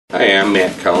Hi, I'm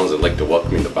Matt Collins. I'd like to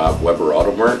welcome you to Bob Weber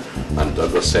Auto Mart on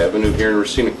Douglas Avenue here in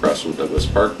Racine, across from Douglas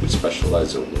Park. We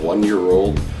specialize in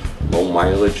 1-year-old, low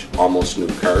mileage, almost new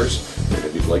cars. And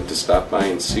if you'd like to stop by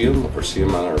and see them, or see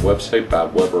them on our website,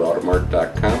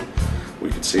 bobweberautomart.com, we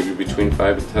could save you between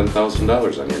 $5,000 and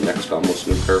 $10,000 on your next almost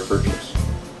new car purchase.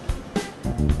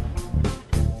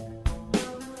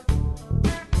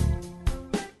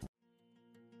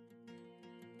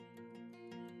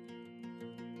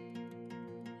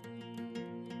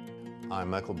 I'm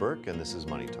Michael Burke, and this is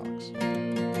Money Talks.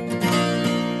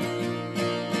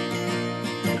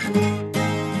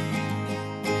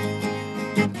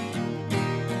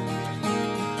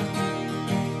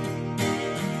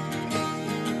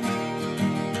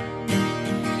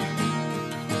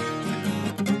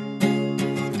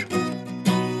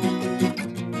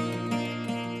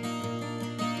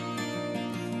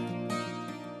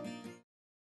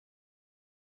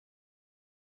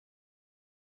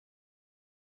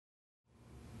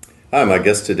 Hi, my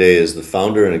guest today is the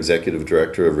founder and executive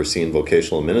director of Racine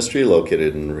Vocational Ministry,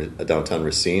 located in downtown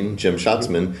Racine, Jim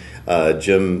Schatzman.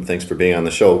 Jim, thanks for being on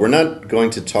the show. We're not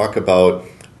going to talk about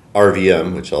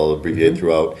RVM, which I'll abbreviate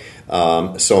throughout,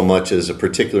 so much as a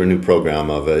particular new program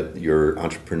of it, your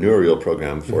entrepreneurial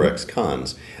program for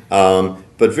ex-cons.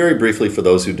 But very briefly, for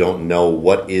those who don't know,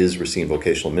 what is Racine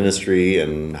Vocational Ministry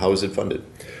and how is it funded?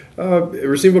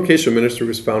 Racine Vocational Ministry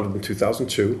was founded in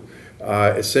 2002.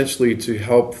 Essentially to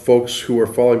help folks who are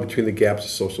falling between the gaps of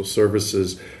social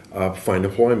services find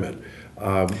employment.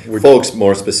 Folks,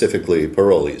 more specifically,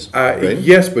 parolees, right?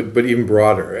 Yes, but even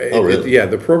broader. Oh, really?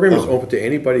 The program is open to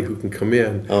anybody who can come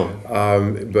in.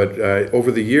 But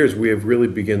over the years, we have really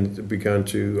begun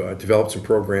to develop some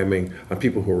programming on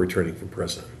people who are returning from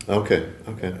prison. Okay.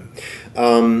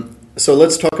 So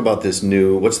let's talk about this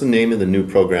what's the name of the new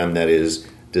program that is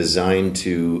designed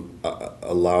to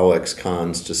allow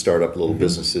ex-cons to start up little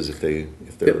businesses if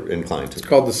they're inclined to? It's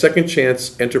called the Second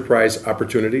Chance Enterprise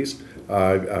Opportunities,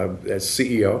 as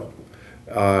CEO.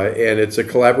 And it's a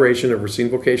collaboration of Racine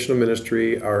Vocational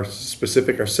Ministry, our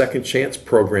Second Chance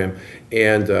program,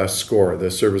 and SCORE, the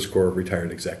Service Corps of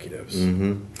Retired Executives.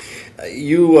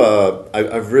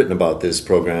 I've written about this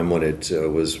program when it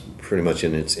was pretty much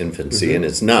in its infancy, and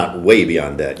it's not way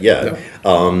beyond that yet.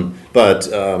 No. But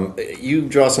you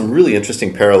draw some really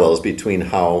interesting parallels between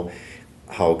how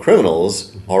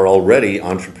criminals are already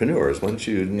entrepreneurs. Why don't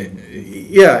you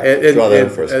draw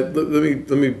that for us?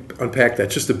 Let me unpack that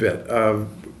just a bit.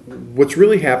 What's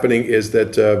really happening is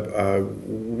that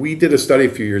we did a study a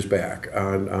few years back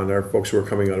on our folks who are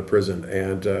coming out of prison,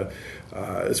 and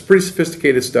it's a pretty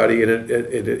sophisticated study, and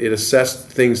it assessed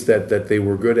things that they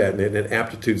were good at and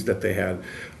aptitudes that they had,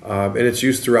 and it's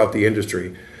used throughout the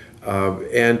industry.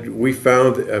 And we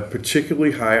found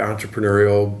particularly high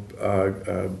entrepreneurial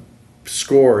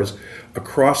scores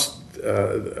across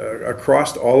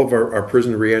all of our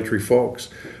prison reentry folks.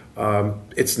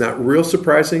 It's not real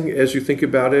surprising as you think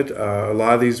about it. A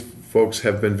lot of these folks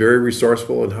have been very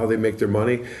resourceful in how they make their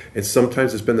money, and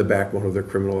sometimes it's been the backbone of their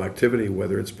criminal activity,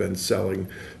 whether it's been selling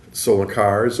stolen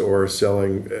cars or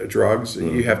selling drugs.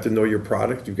 You have to know your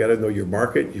product. You've got to know your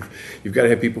market. You've got to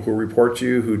have people who report to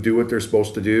you, who do what they're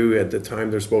supposed to do at the time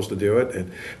they're supposed to do it,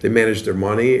 and they manage their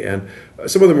money. And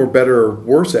some of them are better or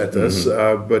worse at this,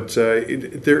 but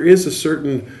there is a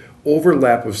certain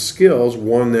overlap of skills,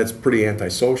 one that's pretty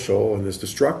antisocial and is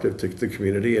destructive to the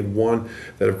community, and one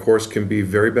that, of course, can be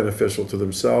very beneficial to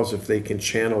themselves if they can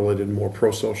channel it in more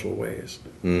pro-social ways.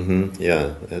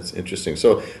 Yeah, that's interesting.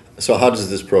 So how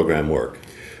does this program work?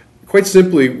 Quite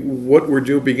simply, what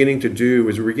we're beginning to do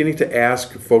is we're beginning to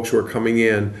ask folks who are coming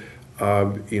in,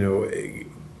 they're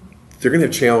going to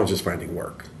have challenges finding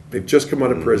work. They've just come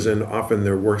out of prison. Often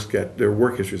their work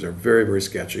histories are very, very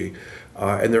sketchy.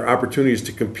 And their opportunities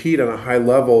to compete on a high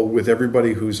level with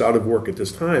everybody who's out of work at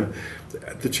this time,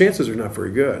 the chances are not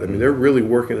very good. I mean, they're really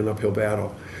working an uphill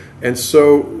battle. And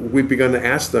so we've begun to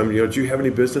ask them, do you have any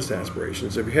business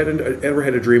aspirations? Have you ever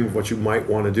had a dream of what you might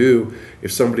want to do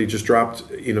if somebody just dropped,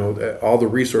 all the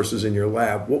resources in your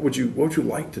lap? What would you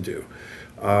like to do?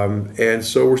 And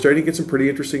so we're starting to get some pretty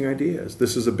interesting ideas.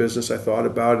 This is a business I thought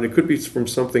about, and it could be from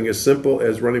something as simple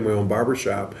as running my own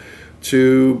barbershop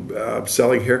to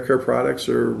selling hair care products,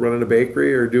 or running a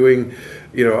bakery, or doing,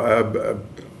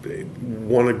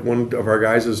 one of our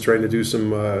guys is trying to do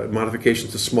some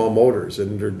modifications to small motors,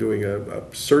 and they're doing a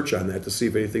search on that to see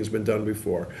if anything's been done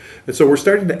before. And so we're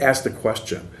starting to ask the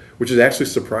question, which is actually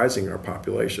surprising our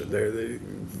population.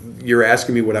 You're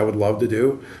asking me what I would love to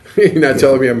do. You're not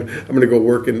telling me I'm going to go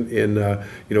work in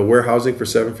warehousing for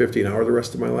 $7.50 an hour the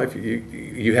rest of my life.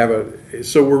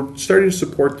 So we're starting to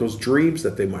support those dreams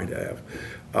that they might have.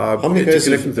 How many to guys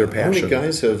connect with their How many passion.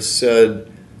 guys have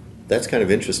said, that's kind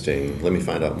of interesting, let me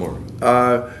find out more?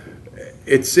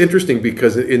 It's interesting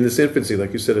because in this infancy,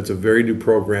 like you said, it's a very new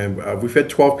program. We've had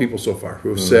 12 people so far who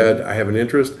have said, I have an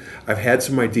interest, I've had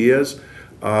some ideas.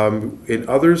 In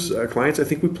others, clients, I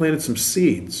think we planted some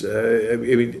seeds. I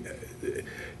mean,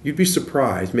 you'd be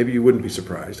surprised, maybe you wouldn't be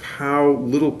surprised, how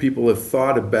little people have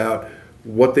thought about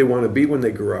what they want to be when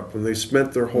they grew up, when they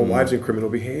spent their whole lives in criminal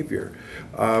behavior.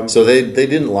 So they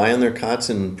didn't lie on their cots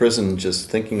in prison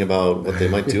just thinking about what they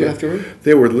might do afterward?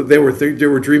 They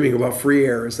were dreaming about free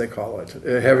air, as they call it,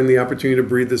 having the opportunity to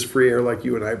breathe this free air like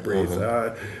you and I breathe.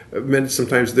 Meant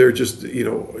sometimes they're just,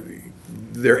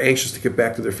 they're anxious to get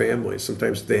back to their families.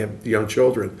 Sometimes they have young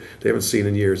children they haven't seen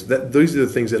in years. These are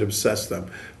the things that obsess them.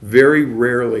 Very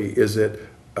rarely is it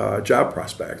job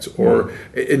prospects, or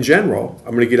in general,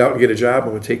 I'm going to get out and get a job, I'm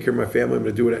going to take care of my family, I'm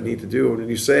going to do what I need to do. And when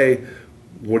you say,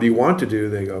 what do you want to do?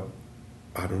 They go,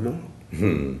 I don't know.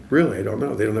 Really, I don't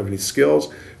know. They don't have any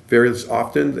skills very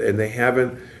often, and they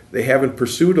haven't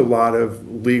pursued a lot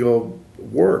of legal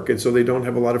work, and so they don't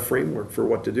have a lot of framework for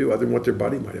what to do other than what their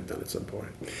buddy might have done at some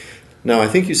point. Now, I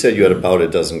think you said you had about a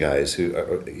dozen guys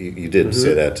who, you did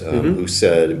say that, who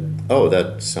said, oh,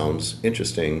 that sounds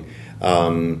interesting.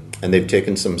 And they've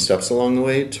taken some steps along the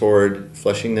way toward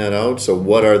fleshing that out. So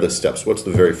what are the steps? What's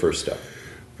the very first step?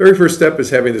 Very first step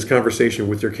is having this conversation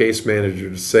with your case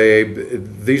manager to say,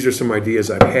 these are some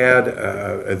ideas I've had,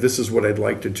 this is what I'd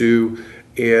like to do.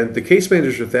 And the case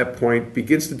manager at that point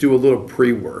begins to do a little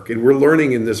pre-work. And we're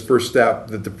learning in this first step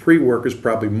that the pre-work is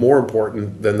probably more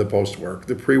important than the post-work.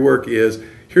 The pre-work is,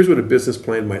 here's what a business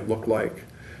plan might look like.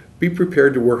 Be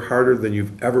prepared to work harder than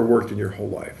you've ever worked in your whole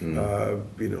life.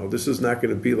 This is not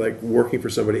going to be like working for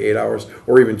somebody 8 hours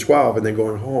or even 12 and then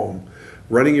going home.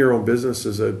 Running your own business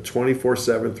is a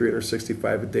 24/7,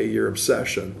 365-a-day-year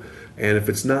obsession. And if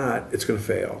it's not, it's going to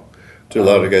fail. Do a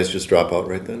lot of guys just drop out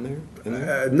right then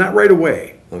there? Not right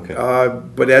away. Okay.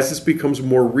 But as this becomes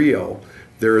more real,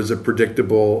 there is a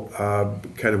predictable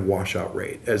kind of washout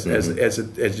rate.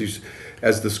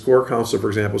 As the score counselor, for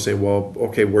example, saying, well,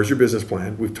 okay, where's your business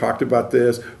plan? We've talked about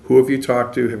this. Who have you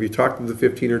talked to? Have you talked to the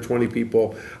 15 or 20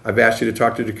 people I've asked you to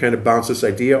talk to kind of bounce this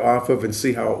idea off of and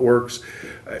see how it works?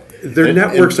 Their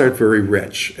networks aren't very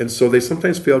rich, and so they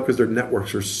sometimes fail because their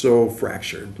networks are so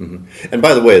fractured. And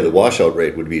by the way, the washout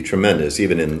rate would be tremendous,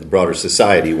 even in broader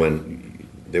society, when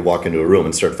they walk into a room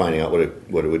and start finding out what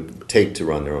it would take to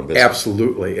run their own business.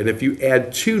 Absolutely. And if you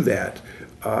add to that,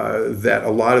 that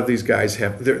a lot of these guys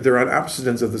they're on opposite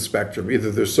ends of the spectrum.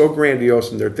 Either they're so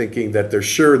grandiose and they're thinking that they're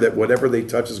sure that whatever they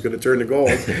touch is going to turn to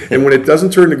gold, and when it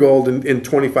doesn't turn to gold in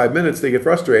 25 minutes, they get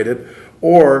frustrated,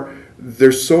 or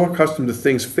they're so accustomed to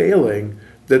things failing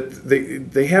that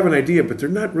they have an idea, but they're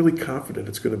not really confident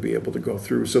it's going to be able to go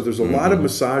through. So there's a lot of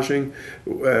massaging,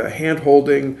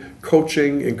 hand-holding,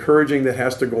 coaching, encouraging that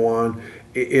has to go on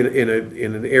in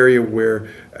an area where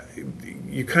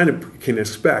you kind of can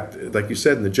expect, like you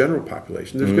said, in the general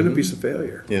population, there's going to be some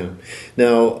failure. Yeah.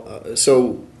 Now,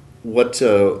 so what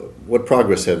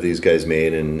progress have these guys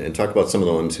made? And talk about some of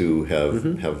the ones who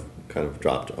have kind of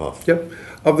dropped off. Yep.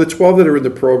 Of the 12 that are in the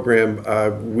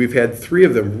program, we've had 3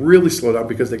 of them really slow down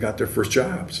because they got their first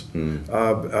jobs.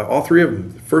 All 3 of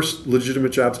them, first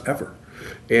legitimate jobs ever.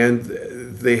 And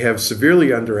they have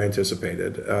severely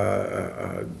under-anticipated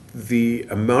the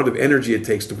amount of energy it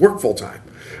takes to work full-time.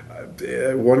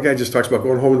 One guy just talks about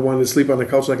going home and wanting to sleep on the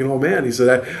couch like an old man. He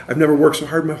said, I've never worked so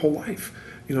hard in my whole life.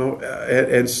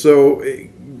 And so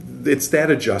it's that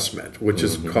adjustment which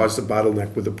has caused a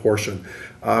bottleneck with the portion.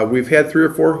 We've had 3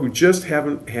 or 4 who just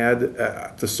haven't had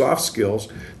the soft skills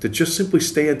to just simply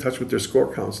stay in touch with their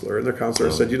score counselor. And their counselor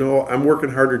said, I'm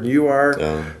working harder than you are.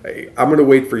 I'm going to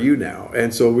wait for you now.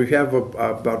 And so we have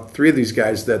about 3 of these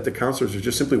guys that the counselors are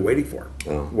just simply waiting for,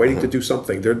 waiting to do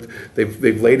something.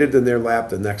 They've laid it in their lap.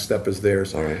 The next step is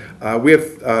theirs. All right. We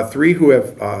have 3 who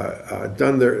have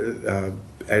done their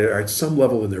at some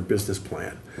level in their business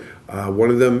plan. One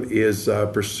of them is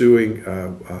pursuing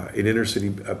an inner city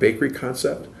bakery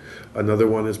concept. Another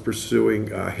one is pursuing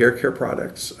hair care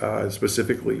products,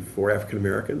 specifically for African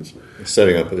Americans.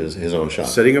 Setting up his own shop.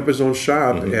 Setting up his own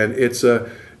shop, and it's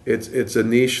a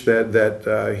niche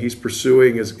that he's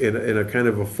pursuing is in a kind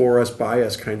of a for us by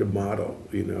us kind of model.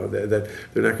 That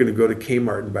they're not going to go to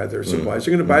Kmart and buy their supplies.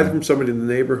 They're going to buy them from somebody in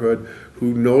the neighborhood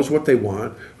who knows what they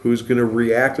want, who's going to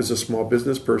react as a small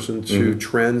business person to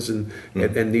trends and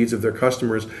needs of their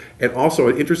customers. And also,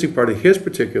 an interesting part of his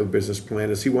particular business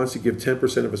plan is he wants to give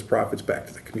 10% of his profits back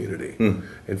to the community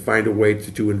and find a way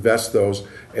to invest those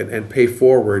and pay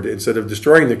forward instead of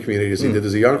destroying the community as he did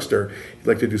as a youngster. He'd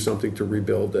like to do something to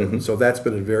rebuild it. So that's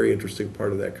been a very interesting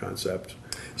part of that concept.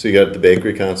 So you got the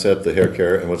bakery concept, the hair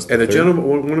care, and what's the And a third? gentleman,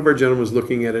 one of our gentlemen was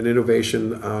looking at an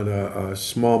innovation on a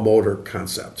small motor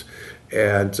concept.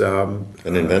 And An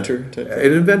inventor type thing?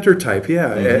 an inventor type,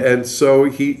 yeah. And so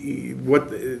it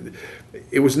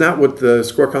was not what the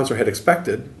score counselor had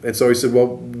expected. And so he said,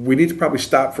 well, we need to probably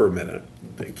stop for a minute,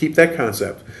 keep that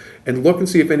concept, and look and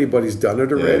see if anybody's done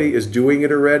it already, is doing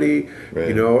it already,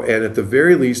 Right. and at the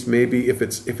very least, maybe if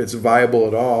it's viable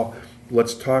at all,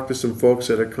 let's talk to some folks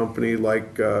at a company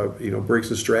like Briggs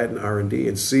and Stratton R&D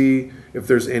and see if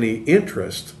there's any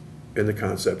interest in the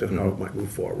concept and how it might move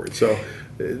forward. So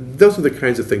those are the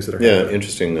kinds of things that are Yeah, happening.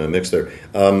 interesting mix there.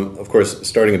 Of course,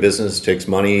 starting a business takes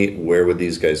money. Where would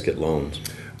these guys get loans?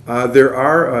 There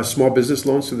are small business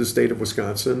loans through the state of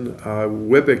Wisconsin.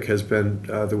 WIBIC has been,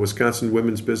 the Wisconsin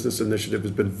Women's Business Initiative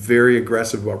has been very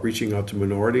aggressive about reaching out to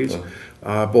minorities,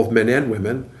 both men and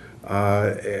women.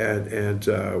 And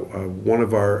one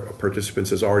of our participants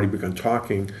has already begun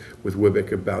talking with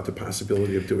WIBIC about the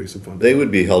possibility of doing some funding. They would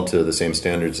be held to the same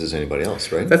standards as anybody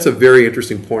else, right? That's a very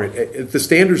interesting point. The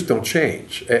standards don't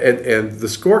change, and the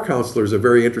score counselors are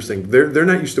very interesting. They're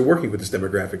not used to working with this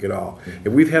demographic at all,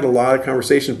 and we've had a lot of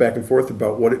conversations back and forth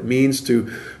about what it means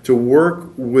to work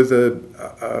with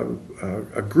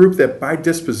a group that by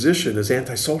disposition is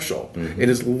antisocial and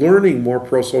is learning more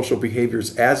pro-social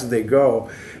behaviors as they go,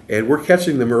 and we're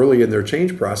catching them early in their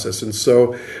change process. And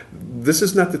so this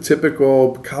is not the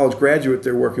typical college graduate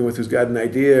they're working with who's got an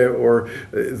idea, or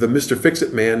the Mr.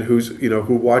 Fix-It man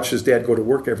who watched his dad go to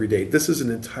work every day. This is an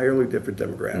entirely different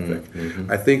demographic.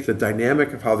 I think the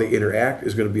dynamic of how they interact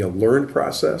is going to be a learned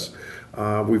process.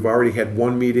 We've already had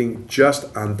one meeting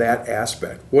just on that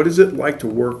aspect. What is it like to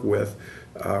work with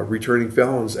returning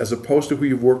felons as opposed to who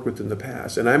you've worked with in the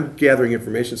past? And I'm gathering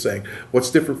information saying, what's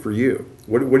different for you?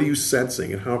 What are you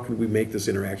sensing, and how can we make this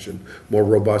interaction more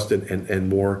robust and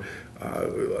more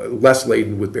less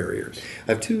laden with barriers?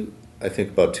 I have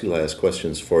about two last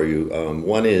questions for you.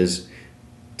 One is,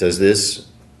 does this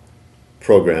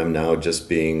program, now just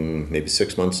being maybe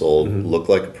 6 months old, look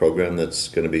like a program that's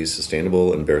going to be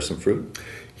sustainable and bear some fruit?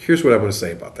 Here's what I want to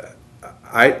say about that.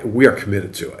 We are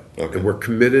committed to it. Okay. And we're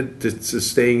committed to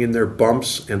staying in there,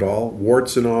 bumps and all,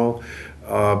 warts and all,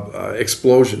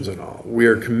 explosions and all. We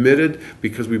are committed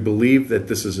because we believe that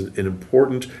this is an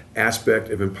important aspect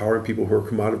of empowering people who are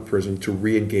come out of prison to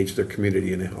re-engage their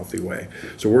community in a healthy way.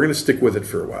 So we're going to stick with it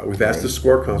for a while. We've asked the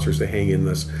score counselors to hang in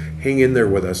there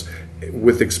with us,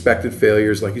 with expected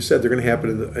failures. Like you said, they're going to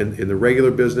happen in the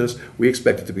regular business. We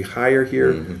expect it to be higher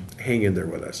here. Hang in there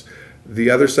with us. The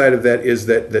other side of that is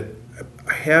that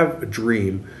I have a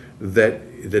dream that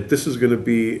this is going to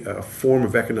be a form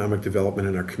of economic development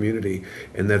in our community,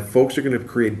 and that folks are going to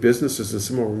create businesses in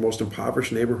some of our most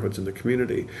impoverished neighborhoods in the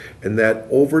community, and that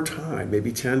over time,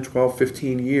 maybe 10, 12,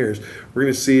 15 years, we're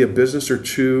going to see a business or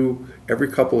two every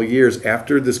couple of years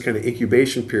after this kind of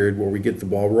incubation period where we get the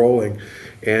ball rolling.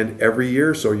 And every year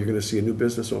or so, you're going to see a new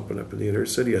business open up in the inner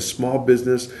city, a small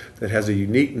business that has a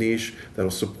unique niche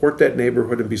that'll support that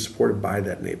neighborhood and be supported by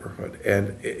that neighborhood.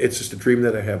 And it's just a dream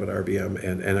that I have at RBM,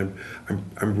 and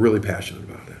I'm really passionate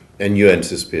about it. And you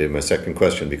anticipated my second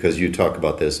question, because you talk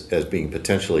about this as being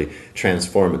potentially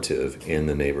transformative in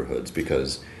the neighborhoods,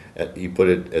 because as you put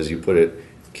it,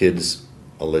 kids,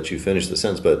 I'll let you finish the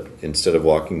sentence, but instead of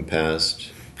walking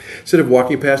past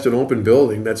an open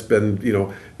building that's been,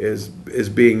 is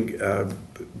being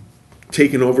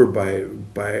taken over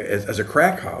as a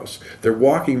crack house, they're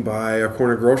walking by a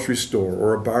corner grocery store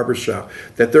or a barber shop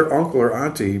that their uncle or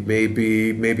auntie may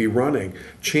be running,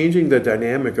 changing the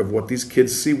dynamic of what these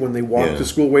kids see when they walk to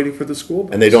school waiting for the school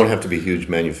bus. And they don't have to be huge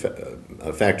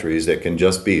factories. That can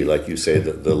just be, like you say,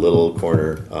 the little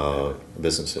corner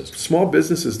businesses. Small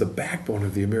business is the backbone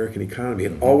of the American economy.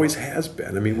 It always has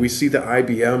been. I mean, we see the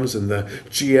IBMs and the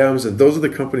GMs, and those are the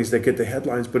companies that get the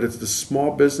headlines, but it's the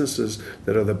small businesses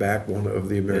that are the backbone of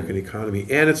the American economy.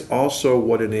 And it's also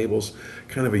what enables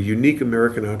kind of a unique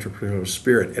American entrepreneurial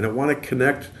spirit. And I want to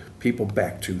connect people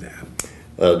back to that.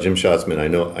 Jim Schatzman, I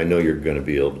know you're going to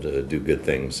be able to do good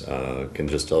things. Can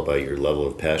just tell by your level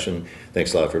of passion.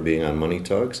 Thanks a lot for being on Money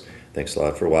Talks. Thanks a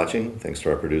lot for watching. Thanks to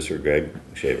our producer, Greg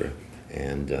Shaver.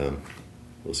 And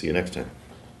we'll see you next time.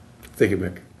 Thank you,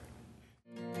 Mick.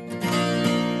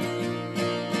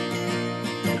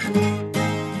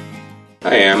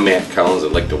 Hi, I'm Matt Collins.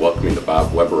 I'd like to welcome you to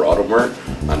Bob Weber Auto Mart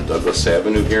on Douglas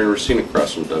Avenue here in Racine,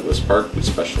 across from Douglas Park. We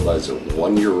specialize in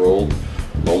 1-year-old,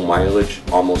 low mileage,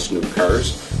 almost new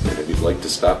cars. And if you'd like to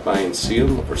stop by and see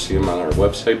them, or see them on our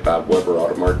website,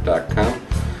 bobweberautomart.com,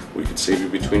 we could save you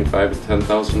between $5,000 and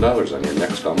 $10,000 on your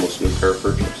next almost new car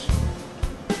purchase.